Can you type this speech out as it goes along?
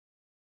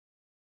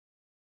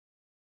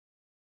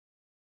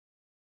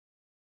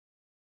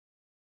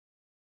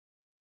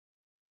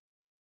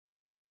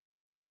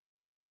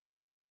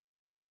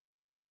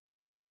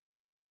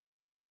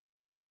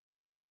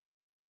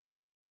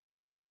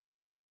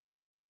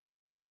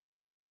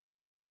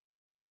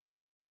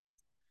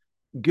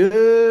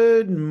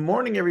Good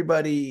morning,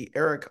 everybody.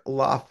 Eric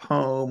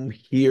Lofholm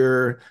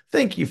here.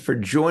 Thank you for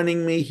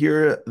joining me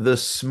here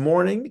this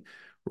morning.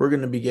 We're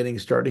going to be getting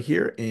started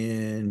here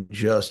in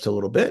just a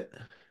little bit.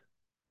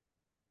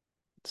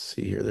 Let's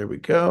see here. There we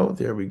go.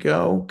 There we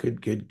go. Good,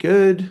 good,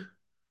 good.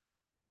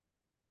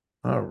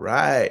 All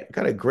right.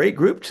 Got a great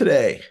group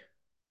today.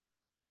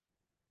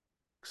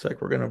 Looks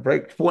like we're going to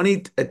break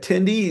 20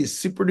 attendees.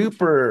 Super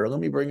duper. Let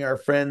me bring our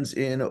friends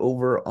in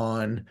over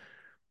on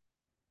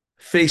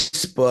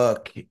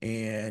Facebook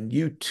and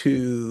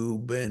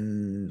YouTube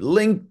and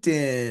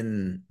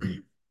LinkedIn.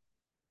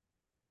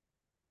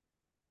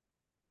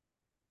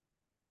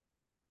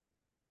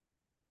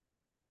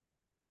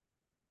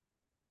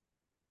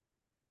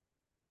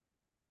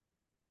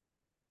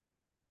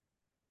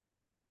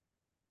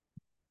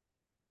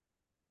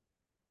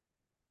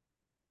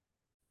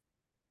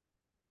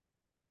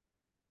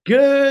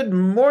 Good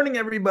morning,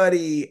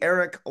 everybody.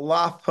 Eric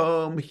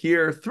Lofholm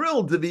here.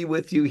 Thrilled to be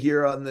with you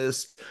here on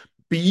this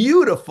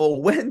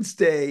beautiful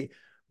Wednesday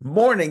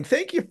morning.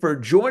 Thank you for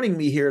joining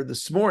me here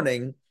this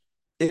morning.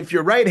 If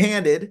you're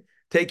right-handed,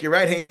 take your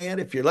right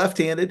hand. If you're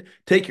left-handed,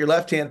 take your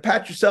left hand.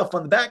 Pat yourself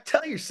on the back.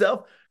 Tell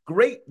yourself,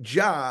 great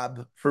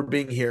job for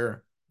being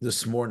here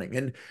this morning.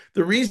 And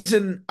the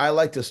reason I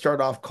like to start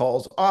off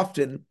calls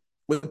often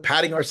with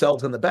patting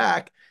ourselves on the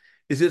back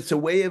is it's a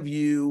way of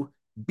you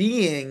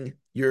being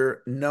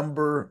your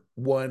number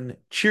one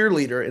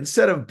cheerleader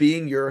instead of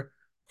being your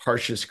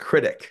harshest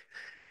critic.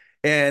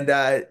 And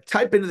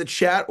type into the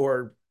chat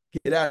or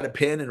get out a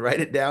pen and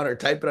write it down or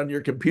type it on your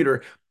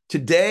computer.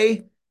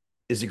 Today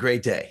is a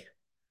great day.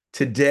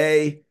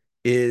 Today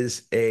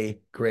is a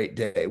great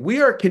day.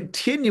 We are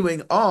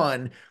continuing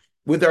on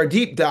with our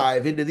deep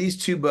dive into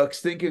these two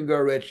books, Think and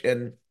Grow Rich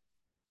and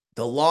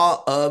The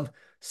Law of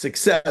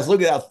Success.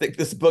 Look at how thick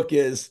this book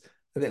is.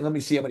 I think, let me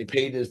see how many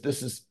pages.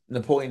 This is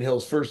Napoleon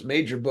Hill's first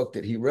major book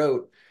that he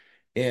wrote,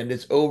 and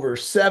it's over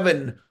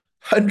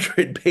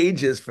 700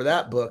 pages for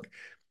that book.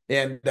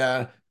 And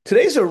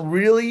today's a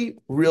really,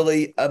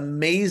 really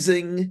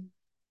amazing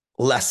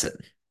lesson.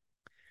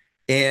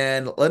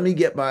 And let me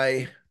get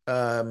my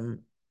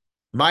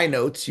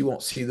notes. You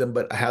won't see them,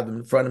 but I have them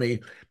in front of me.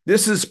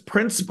 This is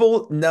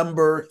principle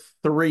number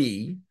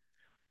 3,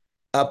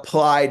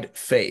 applied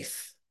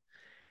faith.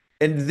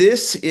 And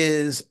this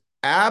is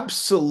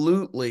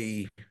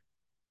absolutely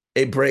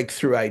a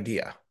breakthrough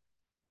idea.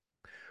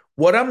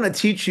 What I'm going to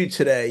teach you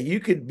today, you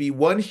could be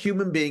one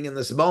human being in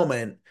this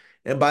moment,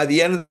 and by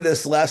the end of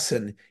this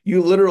lesson,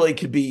 you literally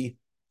could be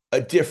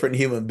a different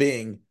human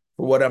being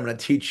for what I'm going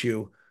to teach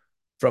you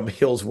from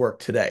Hill's work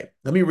today.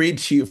 Let me read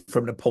to you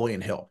from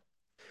Napoleon Hill.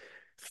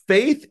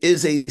 Faith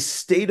is a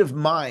state of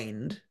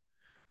mind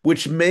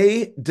which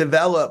may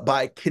develop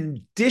by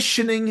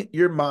conditioning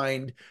your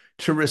mind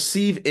to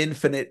receive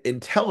infinite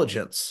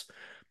intelligence.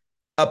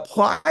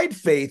 Applied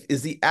faith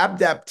is the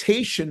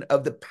adaptation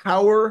of the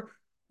power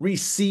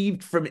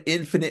received from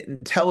infinite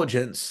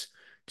intelligence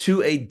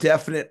to a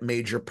definite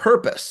major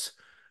purpose.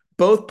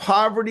 Both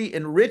poverty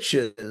and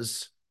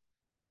riches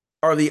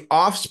are the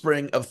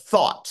offspring of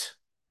thought.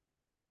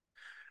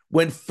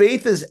 When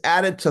faith is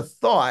added to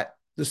thought,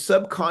 the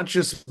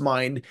subconscious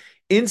mind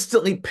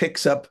instantly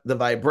picks up the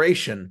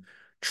vibration,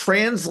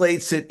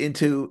 translates it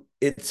into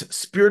its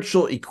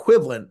spiritual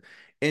equivalent,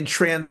 and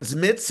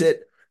transmits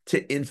it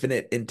to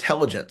infinite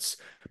intelligence.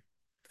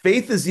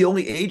 Faith is the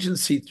only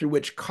agency through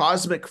which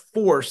cosmic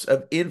force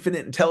of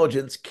infinite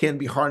intelligence can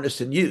be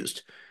harnessed and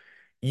used.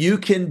 You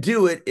can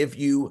do it if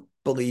you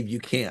believe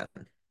you can.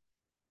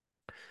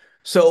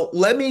 So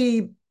let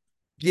me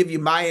give you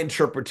my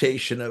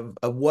interpretation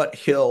of what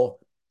Hill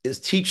is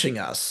teaching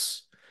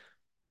us.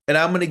 And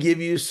I'm going to give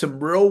you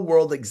some real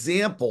world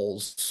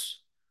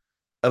examples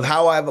of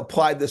how I've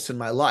applied this in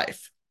my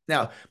life.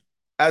 Now,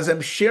 as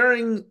I'm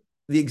sharing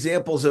the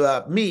examples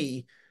about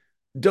me,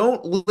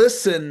 don't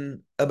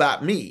listen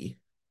about me.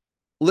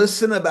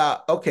 Listen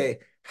about, okay,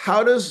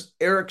 how does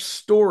Eric's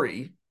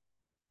story,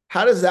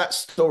 how does that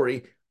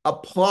story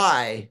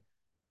apply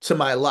to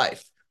my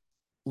life?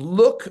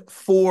 Look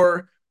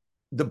for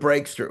the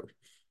breakthrough.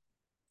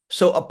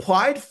 So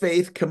applied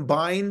faith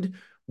combined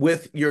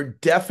with your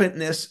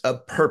definiteness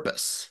of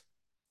purpose.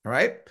 All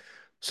right.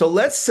 So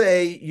let's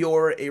say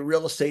you're a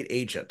real estate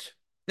agent.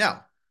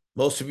 Now,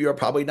 most of you are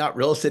probably not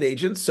real estate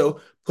agents. So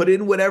put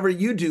in whatever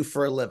you do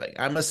for a living.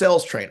 I'm a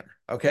sales trainer.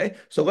 Okay.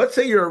 So let's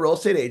say you're a real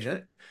estate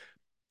agent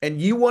and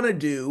you want to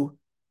do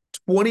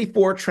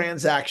 24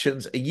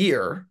 transactions a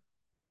year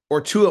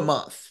or 2 a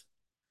month.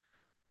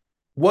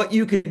 What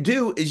you could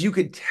do is you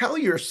could tell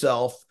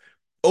yourself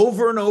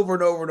over and over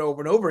and over and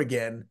over and over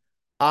again,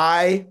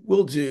 I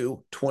will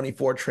do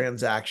 24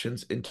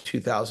 transactions in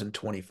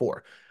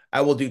 2024.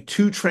 I will do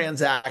 2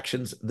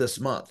 transactions this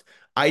month.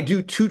 I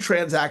do 2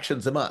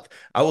 transactions a month.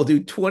 I will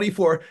do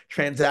 24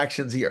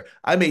 transactions a year.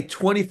 I'm a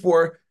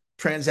 24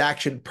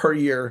 transaction per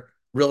year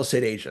real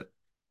estate agent.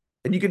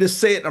 And you can just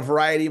say it in a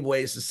variety of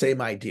ways, the same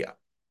idea.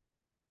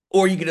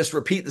 Or you can just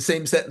repeat the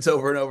same sentence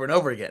over and over and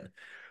over again.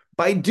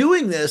 By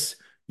doing this,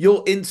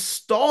 you'll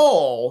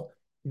install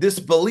this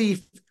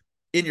belief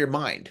in your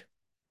mind.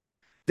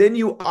 then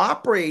you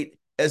operate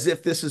as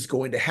if this is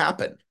going to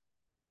happen.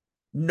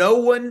 No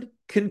one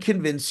can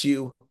convince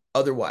you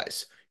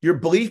otherwise. Your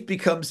belief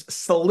becomes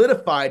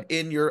solidified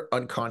in your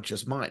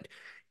unconscious mind.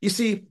 You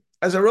see,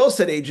 as a real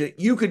estate agent,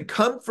 you could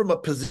come from a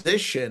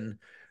position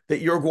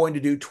that you're going to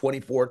do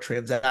 24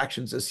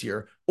 transactions this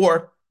year,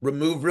 or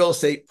remove real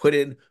estate, put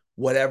in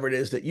whatever it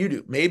is that you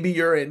do. Maybe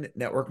you're in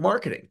network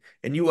marketing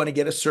and you want to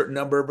get a certain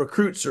number of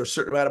recruits or a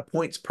certain amount of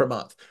points per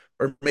month.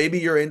 Or maybe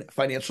you're in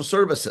financial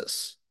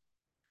services.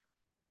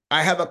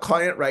 I have a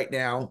client right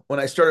now. When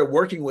I started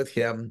working with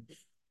him,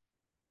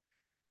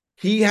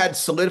 he had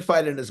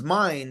solidified in his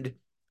mind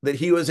that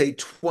he was a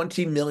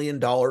 $20 million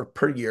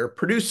per year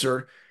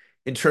producer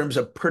in terms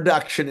of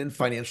production in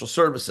financial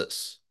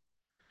services,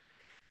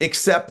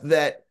 except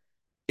that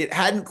it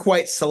hadn't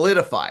quite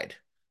solidified.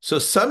 So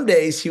some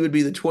days he would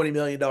be the $20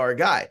 million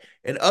guy,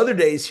 and other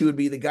days he would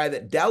be the guy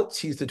that doubts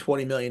he's the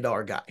 $20 million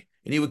guy.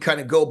 And he would kind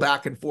of go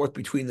back and forth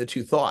between the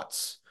two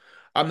thoughts.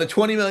 I'm the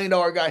 $20 million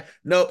guy.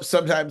 Nope,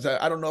 sometimes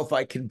I don't know if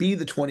I can be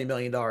the $20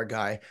 million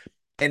guy.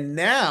 And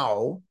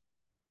now,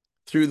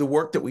 through the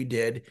work that we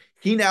did,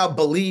 he now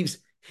believes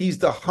he's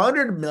the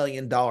 $100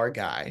 million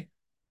guy.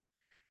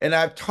 And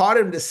I've taught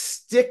him to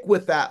stick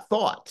with that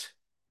thought.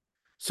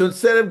 So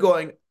instead of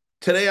going,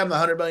 today I'm the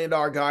 $100 million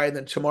guy, and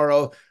then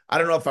tomorrow, I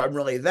don't know if I'm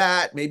really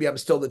that. Maybe I'm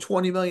still the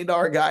 $20 million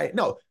guy.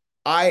 No,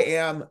 I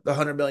am the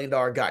 $100 million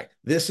guy.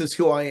 This is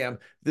who I am.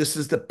 This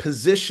is the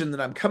position that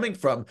I'm coming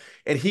from.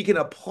 And he can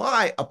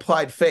apply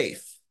applied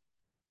faith.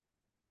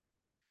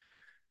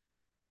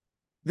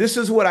 This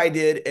is what I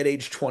did at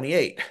age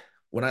 28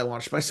 when I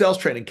launched my sales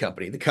training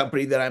company, the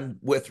company that I'm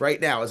with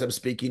right now as I'm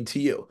speaking to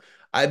you.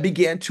 I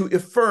began to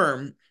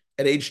affirm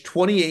at age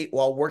 28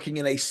 while working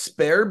in a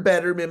spare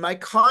bedroom in my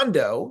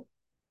condo,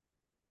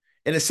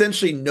 and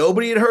essentially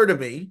nobody had heard of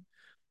me.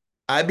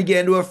 I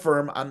began to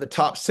affirm I'm the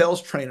top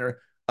sales trainer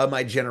of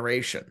my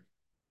generation.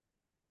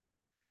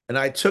 And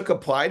I took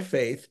applied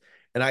faith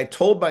and I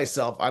told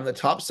myself I'm the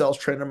top sales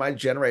trainer of my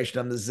generation.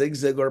 I'm the Zig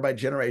Ziglar of my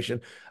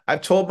generation.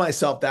 I've told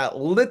myself that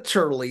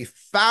literally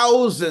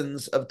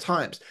thousands of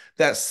times,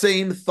 that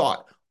same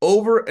thought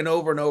over and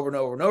over and over and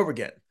over and over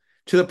again,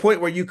 to the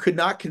point where you could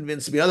not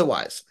convince me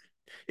otherwise.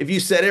 If you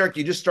said, Eric,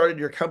 you just started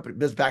your company,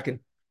 this back in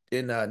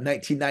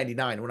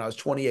 1999 when I was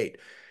 28,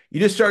 you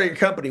just started your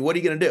company. What are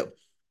you going to do?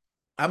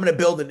 I'm going to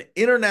build an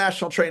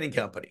international training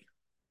company.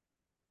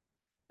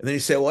 And then you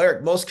say, well,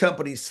 Eric, most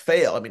companies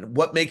fail. I mean,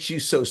 what makes you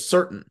so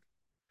certain?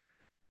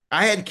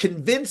 I had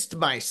convinced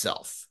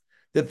myself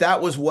that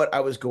that was what I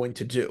was going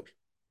to do.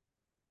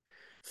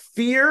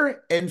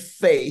 Fear and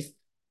faith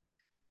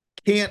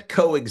can't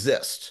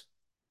coexist.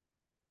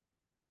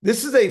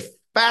 This is a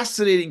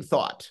fascinating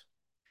thought.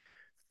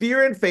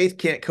 Fear and faith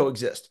can't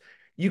coexist.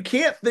 You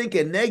can't think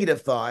a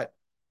negative thought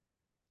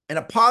and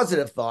a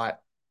positive thought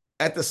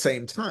at the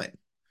same time.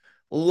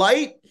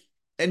 Light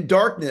and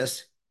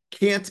darkness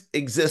can't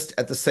exist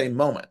at the same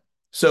moment.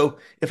 So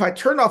if I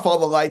turned off all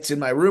the lights in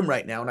my room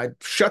right now and I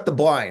shut the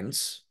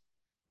blinds,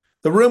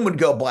 the room would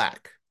go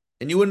black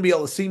and you wouldn't be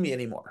able to see me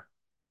anymore.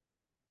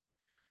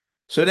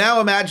 So now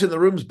imagine the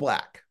room's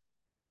black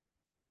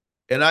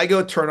and I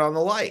go turn on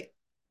the light.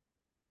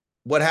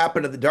 What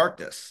happened to the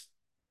darkness?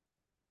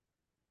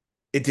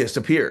 It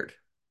disappeared.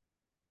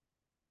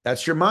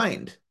 That's your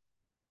mind.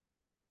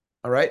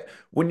 All right.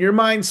 When your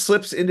mind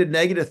slips into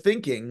negative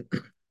thinking,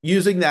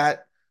 using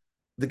that,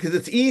 because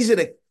it's easy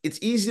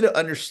to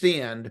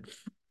understand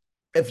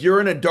if you're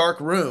in a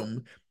dark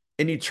room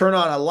and you turn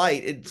on a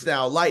light, it's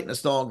now light and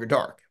it's no longer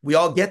dark. We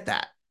all get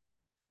that.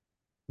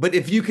 But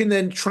if you can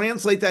then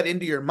translate that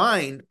into your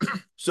mind,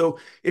 so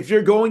if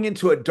you're going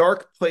into a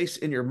dark place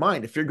in your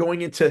mind, if you're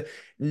going into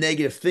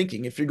negative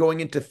thinking, if you're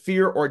going into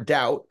fear or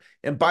doubt,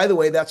 and by the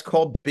way, that's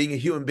called being a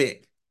human being.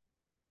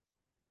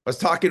 I was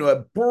talking to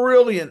a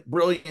brilliant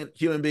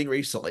human being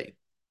recently.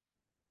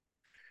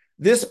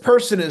 This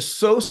person is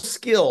so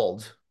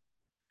skilled,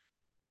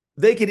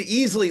 they could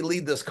easily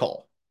lead this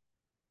call.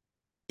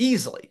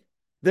 Easily.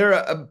 They're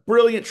a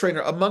brilliant trainer,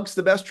 amongst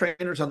the best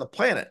trainers on the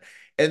planet.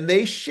 And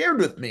they shared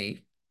with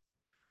me,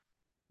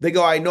 they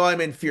go, I know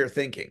I'm in fear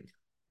thinking.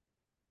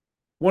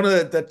 One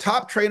of the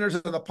top trainers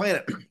on the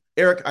planet,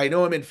 Eric, I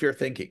know I'm in fear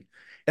thinking.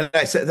 And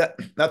I said,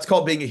 that's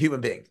called being a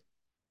human being.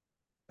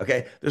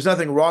 Okay. There's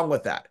nothing wrong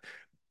with that.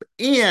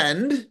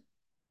 And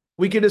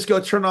we can just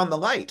go turn on the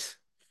light.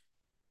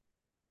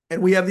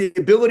 And we have the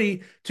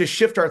ability to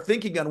shift our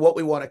thinking on what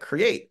we want to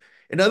create.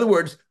 In other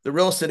words, the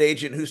real estate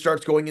agent who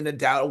starts going into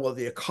doubt, well,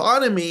 the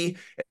economy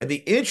and the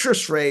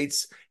interest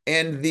rates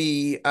and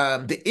the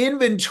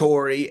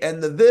inventory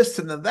and the this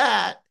and the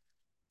that,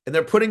 and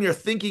they're putting their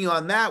thinking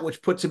on that,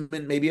 which puts them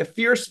in maybe a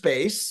fear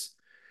space.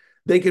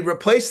 They could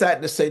replace that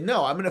and just say,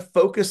 no, I'm going to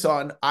focus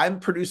on,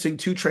 I'm producing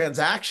 2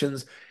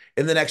 transactions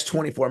in the next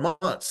 24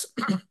 months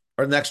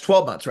or the next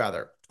 12 months,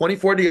 rather,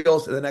 24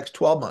 deals in the next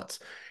 12 months.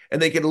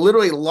 And they could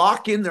literally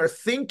lock in their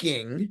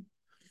thinking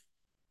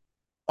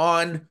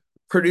on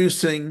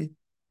producing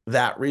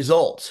that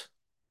result.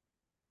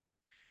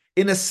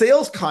 In a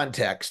sales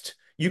context,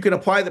 you can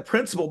apply the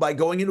principle by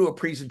going into a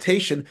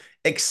presentation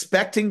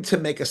expecting to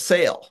make a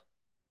sale.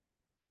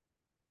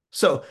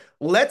 So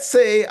let's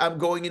say I'm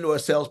going into a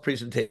sales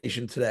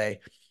presentation today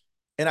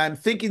and I'm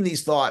thinking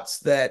these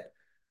thoughts that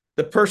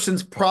the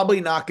person's probably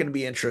not going to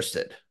be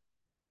interested.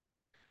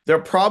 They're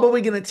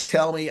probably going to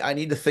tell me I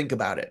need to think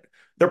about it.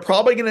 They're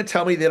probably going to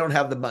tell me they don't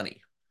have the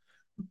money.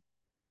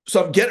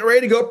 So I'm getting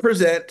ready to go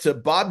present to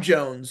Bob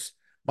Jones,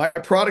 my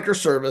product or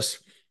service,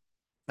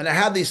 and I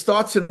have these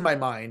thoughts in my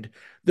mind.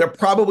 They're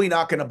probably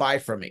not going to buy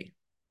from me.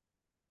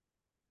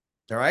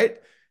 All right.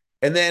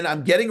 And then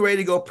I'm getting ready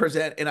to go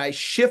present and I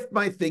shift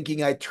my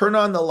thinking. I turn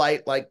on the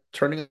light, like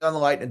turning on the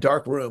light in a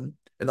dark room,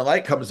 and the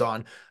light comes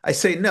on. I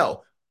say,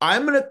 no,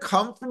 I'm going to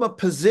come from a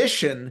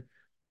position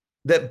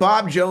that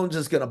Bob Jones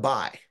is going to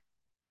buy.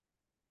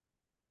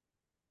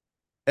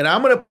 And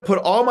I'm going to put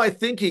all my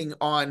thinking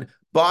on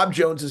Bob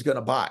Jones is going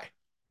to buy.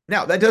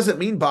 Now, that doesn't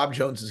mean Bob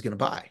Jones is going to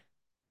buy.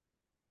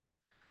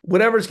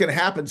 Whatever's going to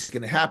happen is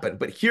going to happen.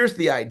 But here's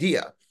the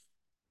idea.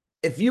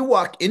 If you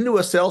walk into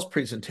a sales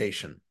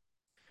presentation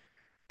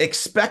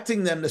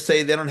expecting them to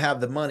say they don't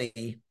have the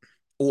money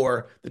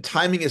or the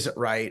timing isn't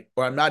right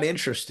or I'm not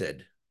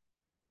interested,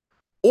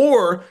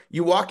 or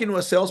you walk into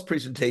a sales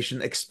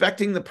presentation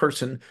expecting the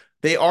person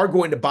they are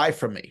going to buy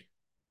from me,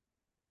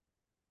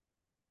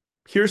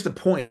 here's the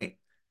point.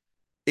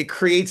 It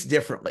creates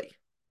differently.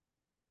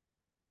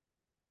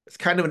 It's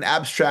kind of an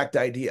abstract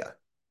idea.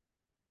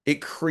 It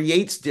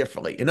creates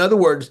differently. In other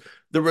words,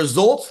 the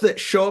results that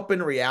show up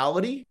in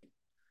reality,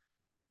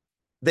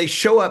 they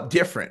show up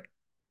different.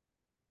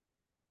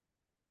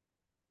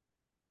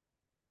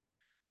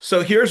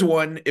 So here's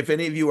one. If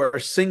any of you are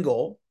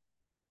single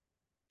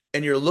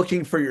and you're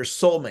looking for your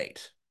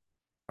soulmate,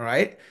 all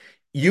right,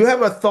 you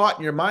have a thought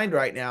in your mind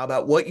right now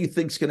about what you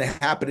think is going to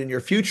happen in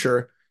your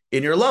future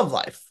in your love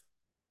life.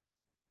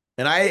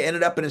 And I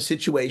ended up in a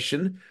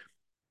situation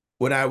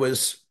when I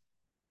was,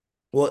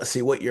 well, let's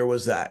see, what year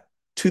was that?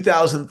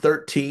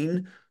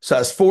 2013. So I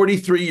was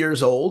 43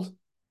 years old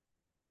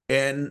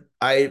and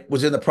I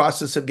was in the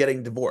process of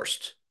getting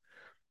divorced.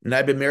 And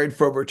I'd been married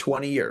for over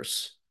 20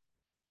 years.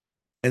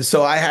 And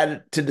so I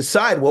had to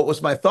decide what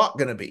was my thought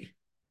going to be.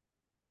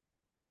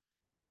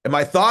 And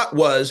my thought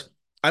was,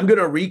 I'm going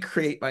to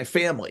recreate my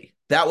family.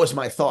 That was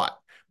my thought.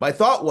 My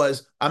thought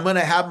was, I'm going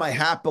to have my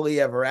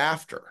happily ever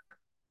after.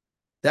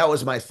 That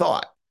was my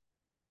thought.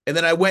 And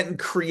then I went and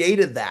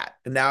created that.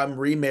 And now I'm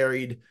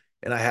remarried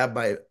and I have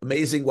my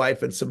amazing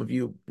wife. And some of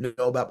you know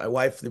about my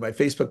wife through my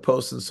Facebook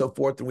posts and so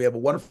forth. And we have a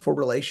wonderful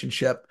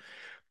relationship.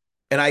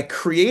 And I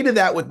created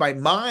that with my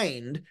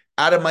mind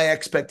out of my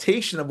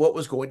expectation of what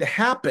was going to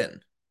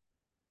happen.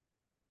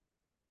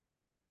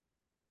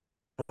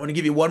 I want to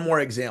give you one more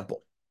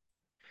example.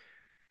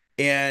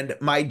 And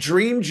my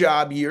dream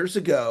job years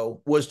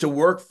ago was to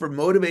work for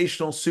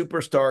motivational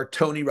superstar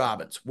Tony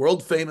Robbins,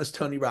 world famous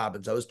Tony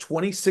Robbins. I was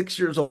 26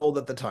 years old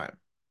at the time.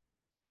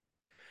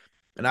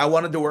 And I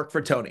wanted to work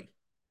for Tony.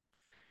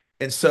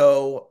 And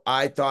so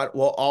I thought,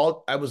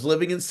 well, I was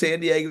living in San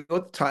Diego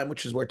at the time,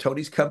 which is where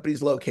Tony's company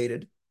is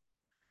located.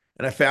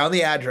 And I found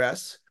the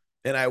address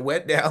and I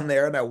went down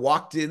there and I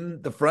walked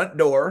in the front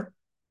door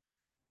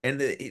and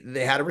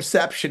they had a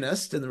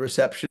receptionist and the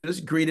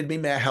receptionist greeted me.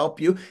 May I help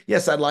you?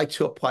 Yes, I'd like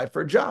to apply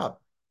for a job.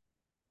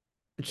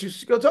 And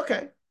she goes,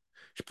 okay.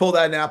 She pulled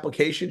out an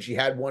application. She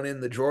had one in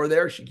the drawer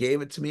there. She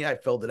gave it to me. I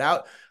filled it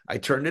out. I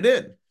turned it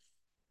in.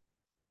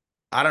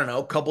 I don't know,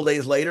 a couple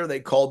days later, they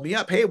called me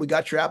up. Hey, we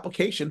got your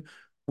application.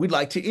 We'd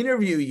like to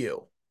interview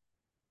you.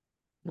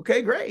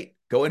 Okay, great.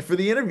 Go in for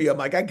the interview. I'm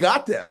like, I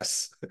got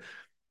this. A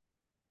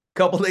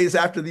couple days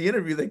after the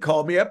interview, they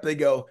called me up. They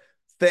go,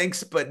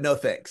 thanks, but no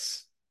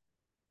thanks.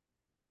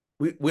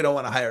 We don't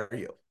want to hire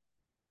you.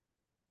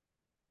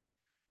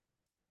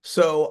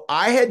 So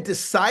I had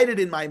decided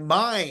in my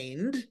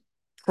mind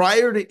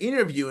prior to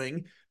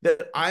interviewing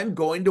that I'm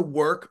going to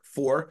work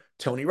for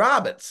Tony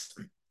Robbins.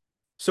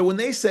 So when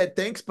they said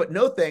thanks, but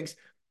no thanks,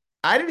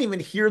 I didn't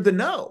even hear the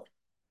no.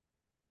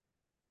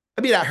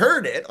 I mean, I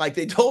heard it, like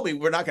they told me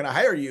we're not going to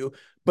hire you,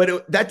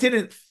 but that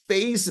didn't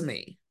faze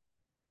me.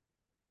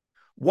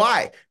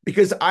 Why?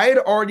 Because I had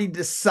already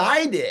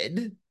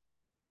decided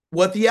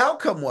what the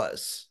outcome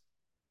was.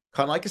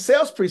 Kind of like a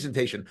sales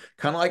presentation,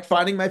 kind of like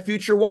finding my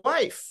future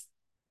wife.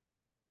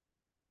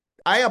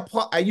 I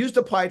used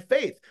applied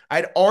faith.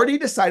 I'd already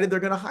decided they're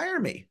going to hire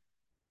me.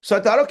 So I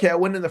thought, okay, I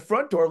went in the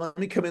front door. Let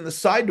me come in the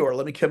side door.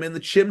 Let me come in the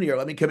chimney, or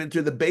let me come in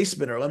through the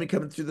basement, or let me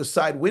come in through the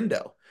side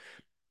window.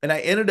 And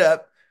I ended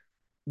up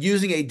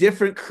using a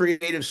different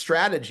creative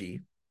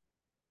strategy.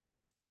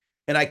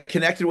 And I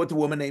connected with a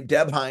woman named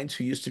Deb Hines,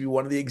 who used to be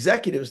one of the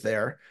executives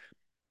there.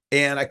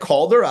 And I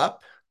called her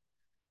up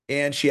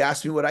and she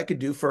asked me what I could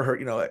do for her.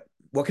 You know,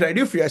 what can I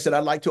do for you? I said,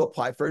 I'd like to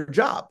apply for a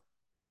job.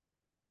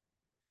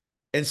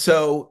 And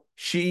so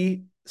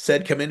she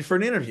said, come in for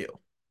an interview.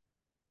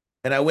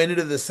 And I went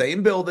into the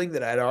same building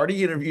that I'd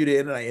already interviewed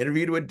in, and I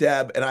interviewed with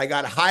Deb, and I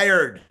got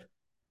hired.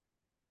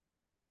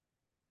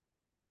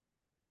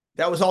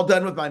 That was all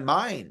done with my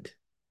mind.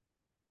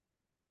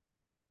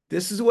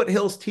 This is what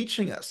Hill's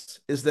teaching us,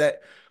 is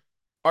that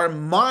our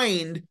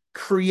mind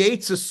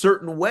creates a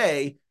certain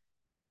way,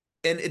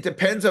 and it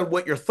depends on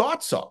what your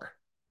thoughts are.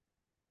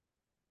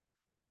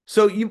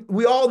 So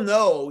we all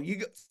know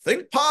you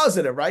think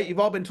positive, right? You've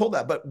all been told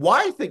that, but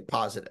why think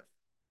positive?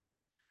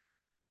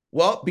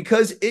 Well,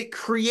 because it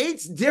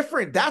creates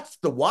different. That's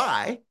the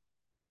why.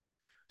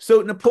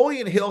 So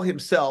Napoleon Hill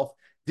himself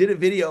did a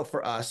video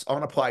for us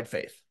on applied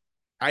faith.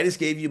 I just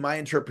gave you my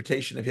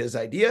interpretation of his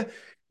idea.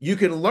 You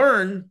can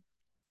learn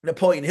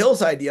Napoleon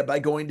Hill's idea by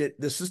going to,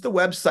 this is the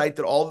website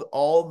that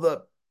all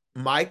the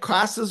my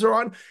classes are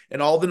on,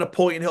 and all the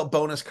Napoleon Hill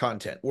bonus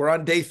content. We're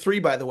on day 3,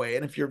 by the way.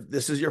 And if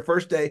this is your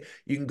first day,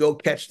 you can go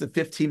catch the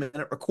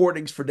 15-minute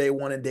recordings for day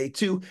 1 and day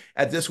 2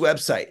 at this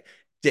website,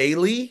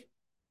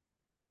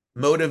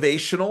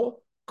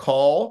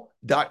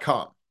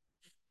 dailymotivationalcall.com.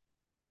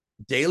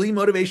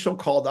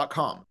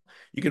 Dailymotivationalcall.com.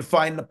 You can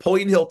find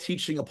Napoleon Hill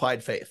teaching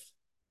applied faith,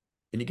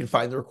 and you can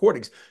find the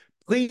recordings.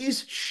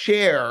 Please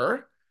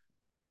share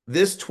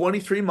this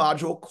 23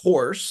 module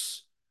course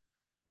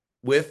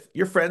with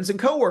your friends and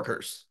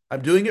coworkers.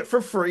 I'm doing it for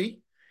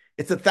free.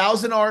 It's a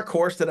 1,000-hour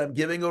course that I'm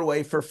giving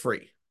away for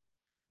free.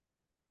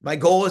 My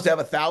goal is to have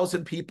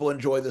 1,000 people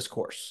enjoy this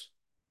course.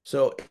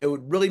 So it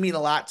would really mean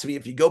a lot to me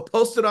if you go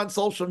post it on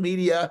social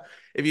media,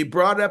 if you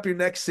brought it up your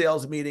next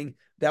sales meeting,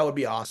 that would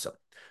be awesome.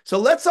 So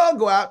let's all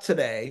go out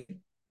today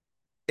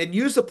and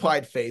use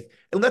applied faith,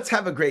 and let's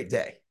have a great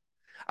day.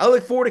 I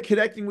look forward to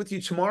connecting with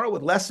you tomorrow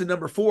with lesson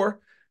number 4.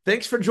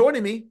 Thanks for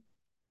joining me.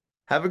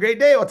 Have a great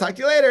day. I'll talk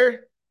to you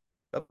later.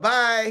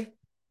 Bye-bye.